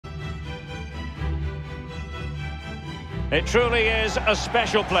It truly is a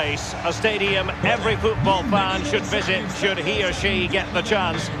special place, a stadium every football fan should visit should he or she get the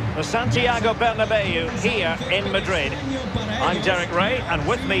chance. The Santiago Bernabeu here in Madrid. I'm Derek Ray, and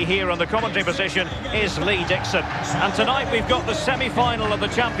with me here on the commentary position is Lee Dixon. And tonight we've got the semi-final of the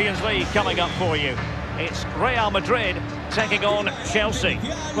Champions League coming up for you. It's Real Madrid taking on Chelsea.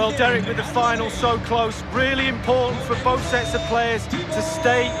 Well, Derek, with the final so close, really important for both sets of players to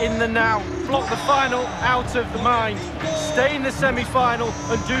stay in the now. Block the final out of the mind. Stay in the semi-final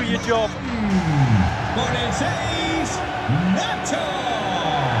and do your job. Por el 6, Nacho.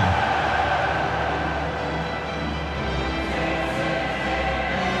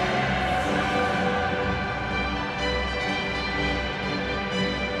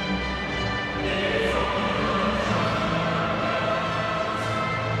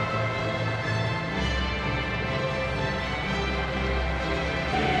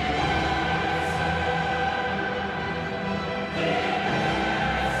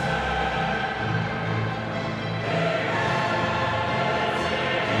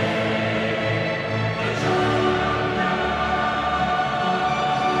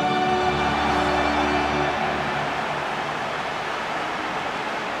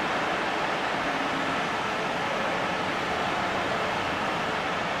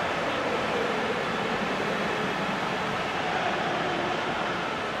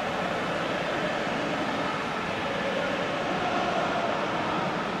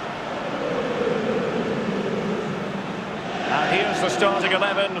 The starting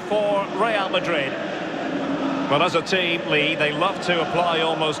 11 for Real Madrid. Well, as a team, Lee, they love to apply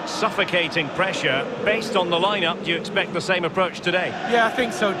almost suffocating pressure. Based on the lineup, do you expect the same approach today? Yeah, I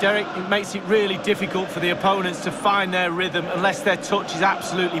think so, Derek. It makes it really difficult for the opponents to find their rhythm unless their touch is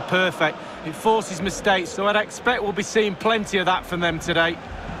absolutely perfect. It forces mistakes, so I'd expect we'll be seeing plenty of that from them today.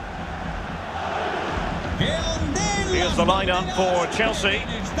 Here's the lineup for Chelsea.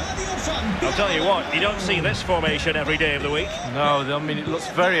 I'll tell you what, you don't see this formation every day of the week. No, I mean, it looks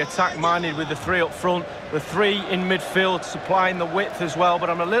very attack-minded with the three up front, the three in midfield supplying the width as well, but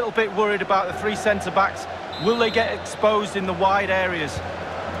I'm a little bit worried about the three centre-backs. Will they get exposed in the wide areas?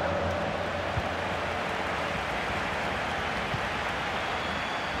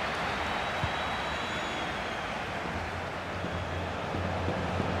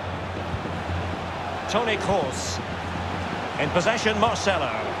 Toni Kroos. In possession,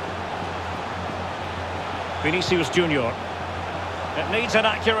 Marcelo. Vinicius Junior. It needs an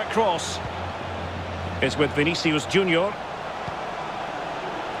accurate cross. It's with Vinicius Junior.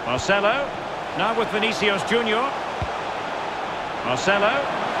 Marcelo. Now with Vinicius Junior. Marcelo.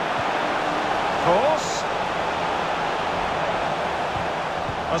 Kroos.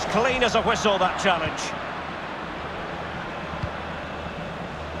 As clean as a whistle, that challenge.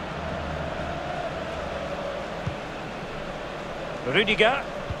 Rudiger.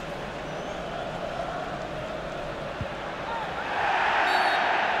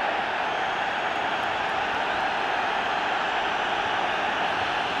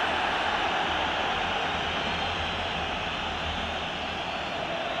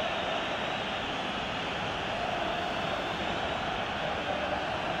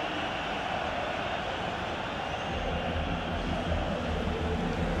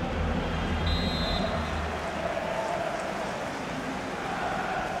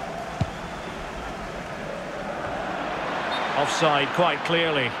 Offside quite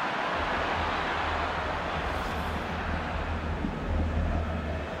clearly.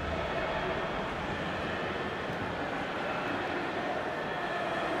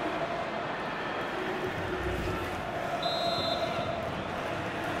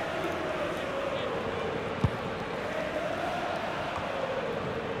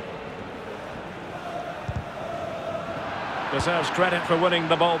 Deserves credit for winning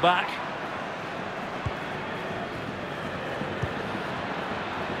the ball back.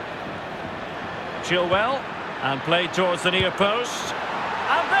 Chilwell, and played towards the near post.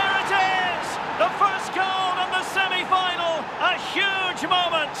 And there it is! The first goal in the semi-final! A huge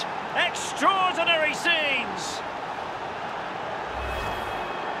moment! Extraordinary scenes!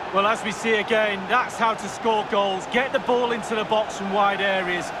 Well, as we see again, that's how to score goals. Get the ball into the box from wide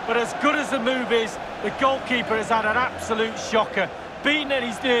areas. But as good as the move is, the goalkeeper has had an absolute shocker. Beaten at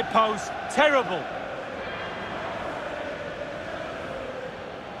his near post. Terrible.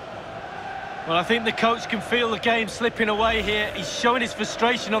 Well, I think the coach can feel the game slipping away here. He's showing his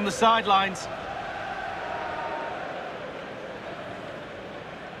frustration on the sidelines.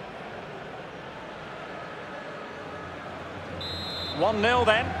 One-nil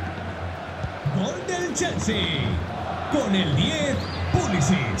then. Gol del Chelsea. Con el 10,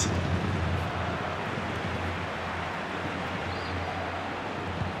 Pulisic.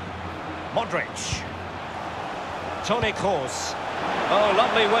 Modric. Toni Kroos. Oh,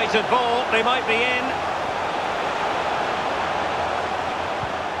 lovely weighted ball. They might be in.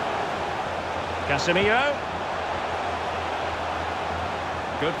 Casemiro.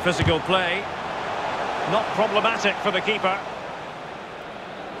 Good physical play. Not problematic for the keeper.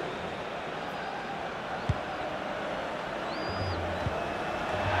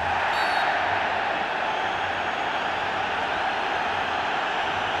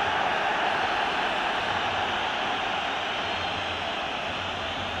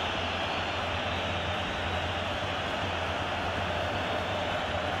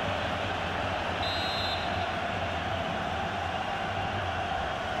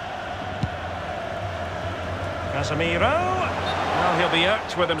 Casemiro. Well, he'll be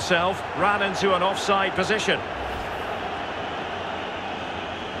irked with himself. Ran into an offside position.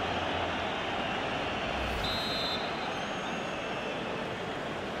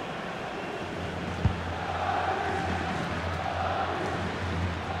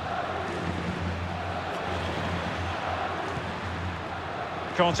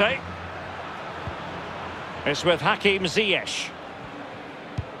 Conte. It's with Hakim Ziyech.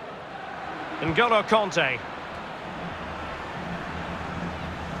 N'Golo Conte.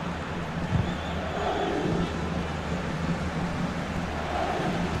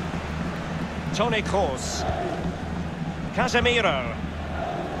 Toni Kroos. Casemiro.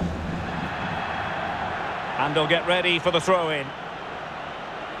 And they'll get ready for the throw-in.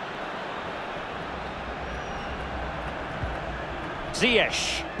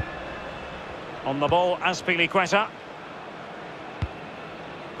 Ziyech. On the ball, Azpilicueta.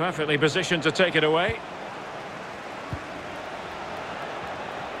 Perfectly positioned to take it away.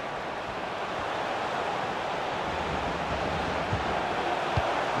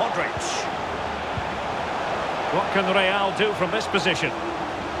 Modric. What can Real do from this position?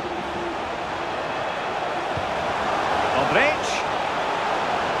 Modric.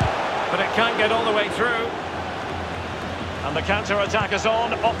 But it can't get all the way through. And the counter-attack is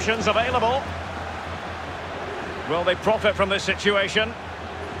on. Options available. Will they profit from this situation?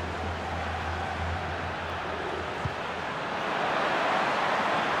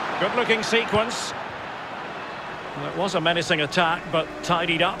 Good-looking sequence. Well, it was a menacing attack, but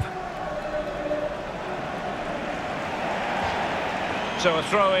tidied up. So a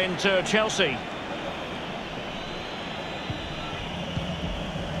throw-in to Chelsea.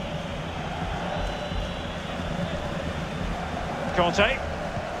 Conte.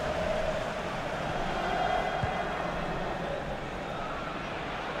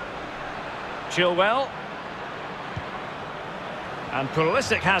 Chilwell. And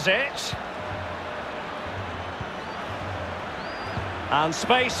Pulisic has it. And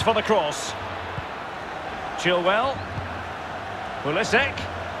space for the cross. Chilwell. Pulisic.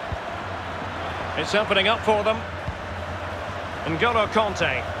 It's opening up for them. N'Golo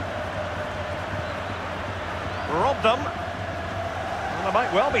Conte. Robbed them. Well, there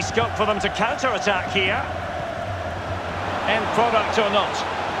might well be scope for them to counter-attack here. End product or not.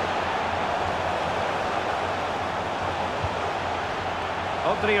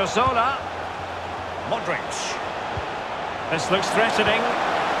 Odriozola. Modric. This looks threatening.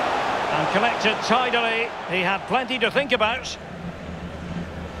 And collected tidily. He had plenty to think about.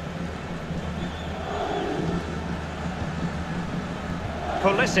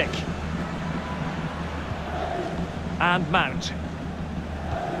 Pulisic. And Mount.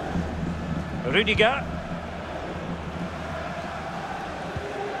 Rudiger.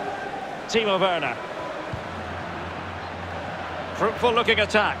 Timo Werner. Fruitful looking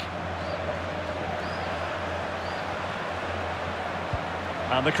attack.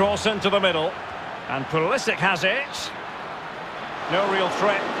 And the cross into the middle. And Pulisic has it. No real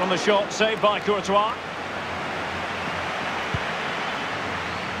threat from the shot, saved by Courtois.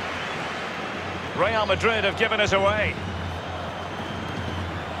 Real Madrid have given it away.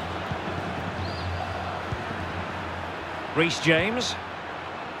 Reece James.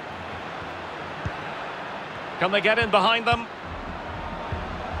 Can they get in behind them?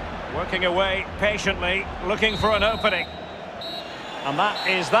 Working away patiently, looking for an opening. And that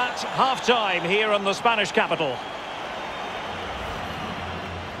is that, half-time here in the Spanish capital.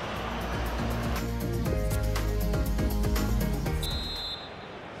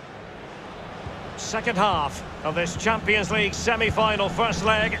 Second half of this Champions League semi-final first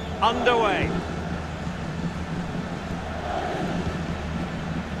leg underway.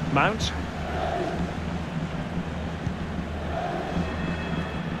 Mount.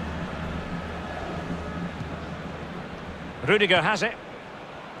 Rudiger has it.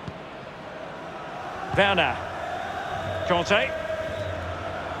 Werner. Conte.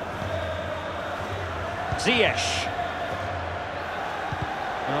 Ziyech.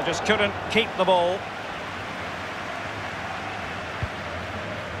 Well, just couldn't keep the ball.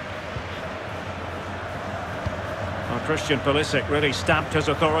 Well, Christian Pulisic really stamped his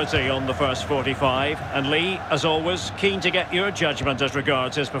authority on the first 45. And Lee, as always, keen to get your judgment as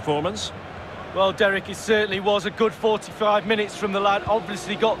regards his performance. Well, Derek, it certainly was a good 45 minutes from the lad.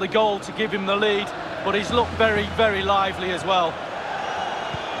 Obviously got the goal to give him the lead, but he's looked very, very lively as well.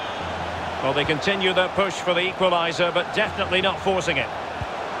 Well, they continue their push for the equaliser, but definitely not forcing it.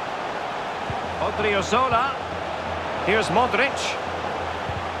 Odriozola. Here's Modric.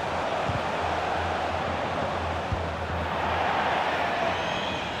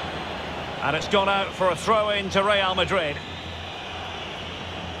 And it's gone out for a throw-in to Real Madrid.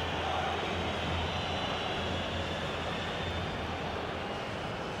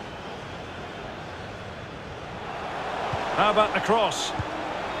 How about the cross?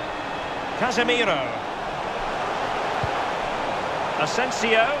 Casemiro.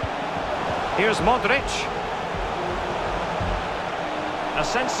 Asensio. Here's Modric.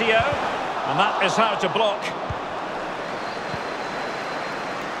 Asensio. And that is how to block.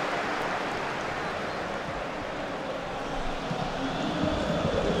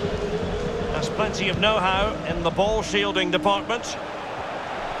 There's plenty of know-how in the ball-shielding department.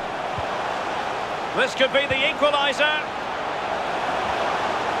 This could be the equaliser.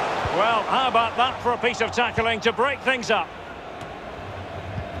 Well, how about that for a piece of tackling to break things up?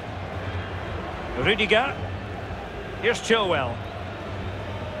 Rudiger. Here's Chilwell.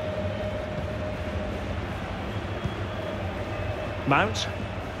 Mount.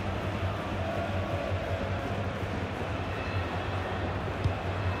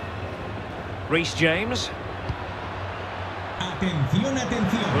 Reece James. Atención,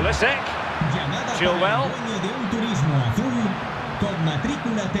 atención. Pulisic. Llamada Chilwell. para el dueño de un turismo azul con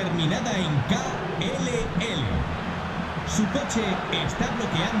matrícula terminada en KLL. Su coche está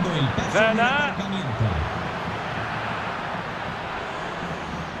bloqueando el paso del aparcamiento.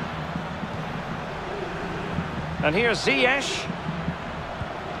 And here's Ziyech.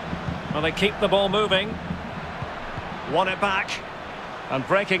 Well, they keep the ball moving. Won it back. And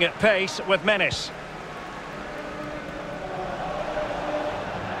breaking at pace with menace.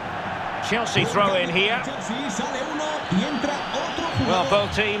 Chelsea throw in here. Well,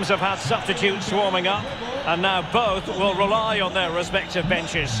 both teams have had substitutes warming up, and now both will rely on their respective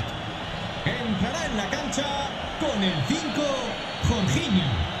benches. Entrará en la cancha con el 5, Jorginho.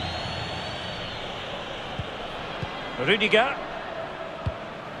 Rudiger.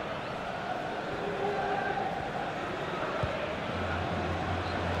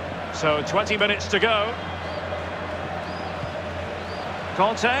 So 20 minutes to go.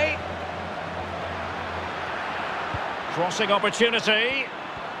 Conte. Crossing opportunity.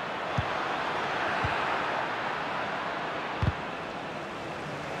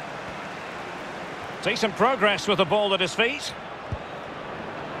 Decent progress with the ball at his feet.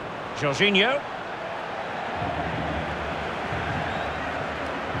 Jorginho.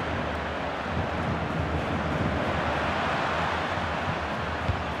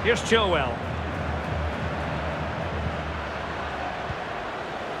 Here's Chilwell.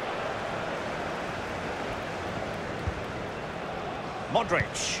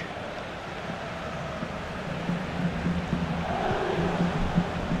 Modric.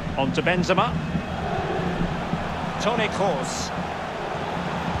 On to Benzema. Toni Kroos.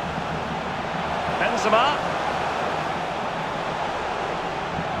 Benzema.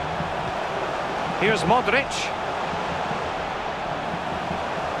 Here's Modric.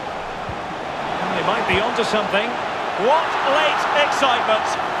 They might be onto something. What late excitement!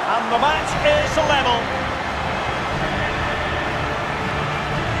 And the match is level.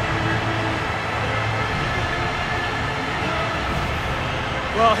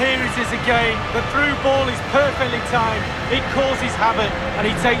 Well, here it is again. The through ball is perfectly timed. It causes havoc, and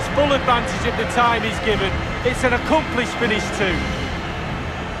he takes full advantage of the time he's given. It's an accomplished finish too.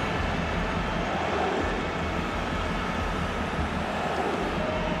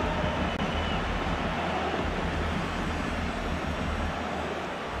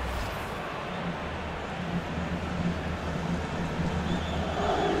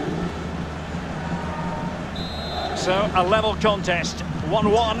 So, a level contest,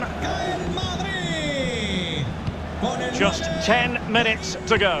 1-1. Just 10 minutes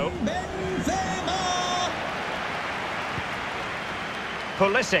to go.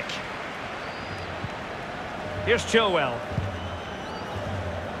 Pulisic. Here's Chilwell.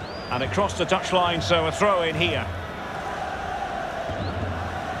 And it crossed the touchline, so a throw in here.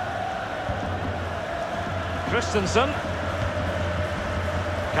 Christensen.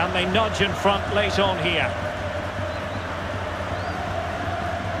 Can they nudge in front late on here?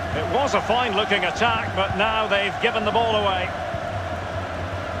 It was a fine-looking attack, but now they've given the ball away.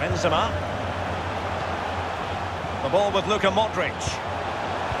 Benzema. The ball with Luka Modric.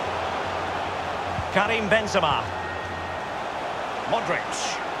 Karim Benzema.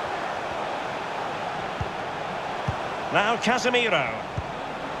 Modric. Now Casemiro.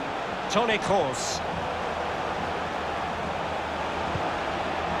 Toni Kroos.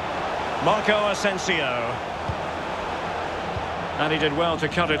 Marco Asensio. And he did well to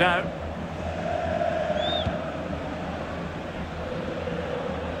cut it out.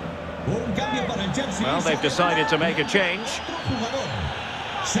 Well, they've decided to make a change.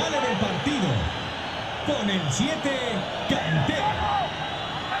 Sale del partido con el 7, Kanté.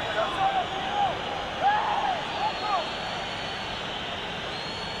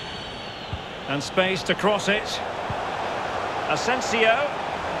 And space to cross it. Asensio.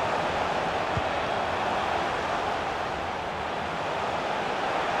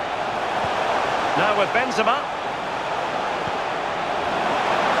 Now with Benzema.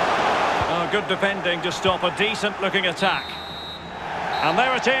 Oh, good defending to stop a decent-looking attack. And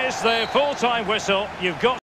there it is, the full-time whistle. You've got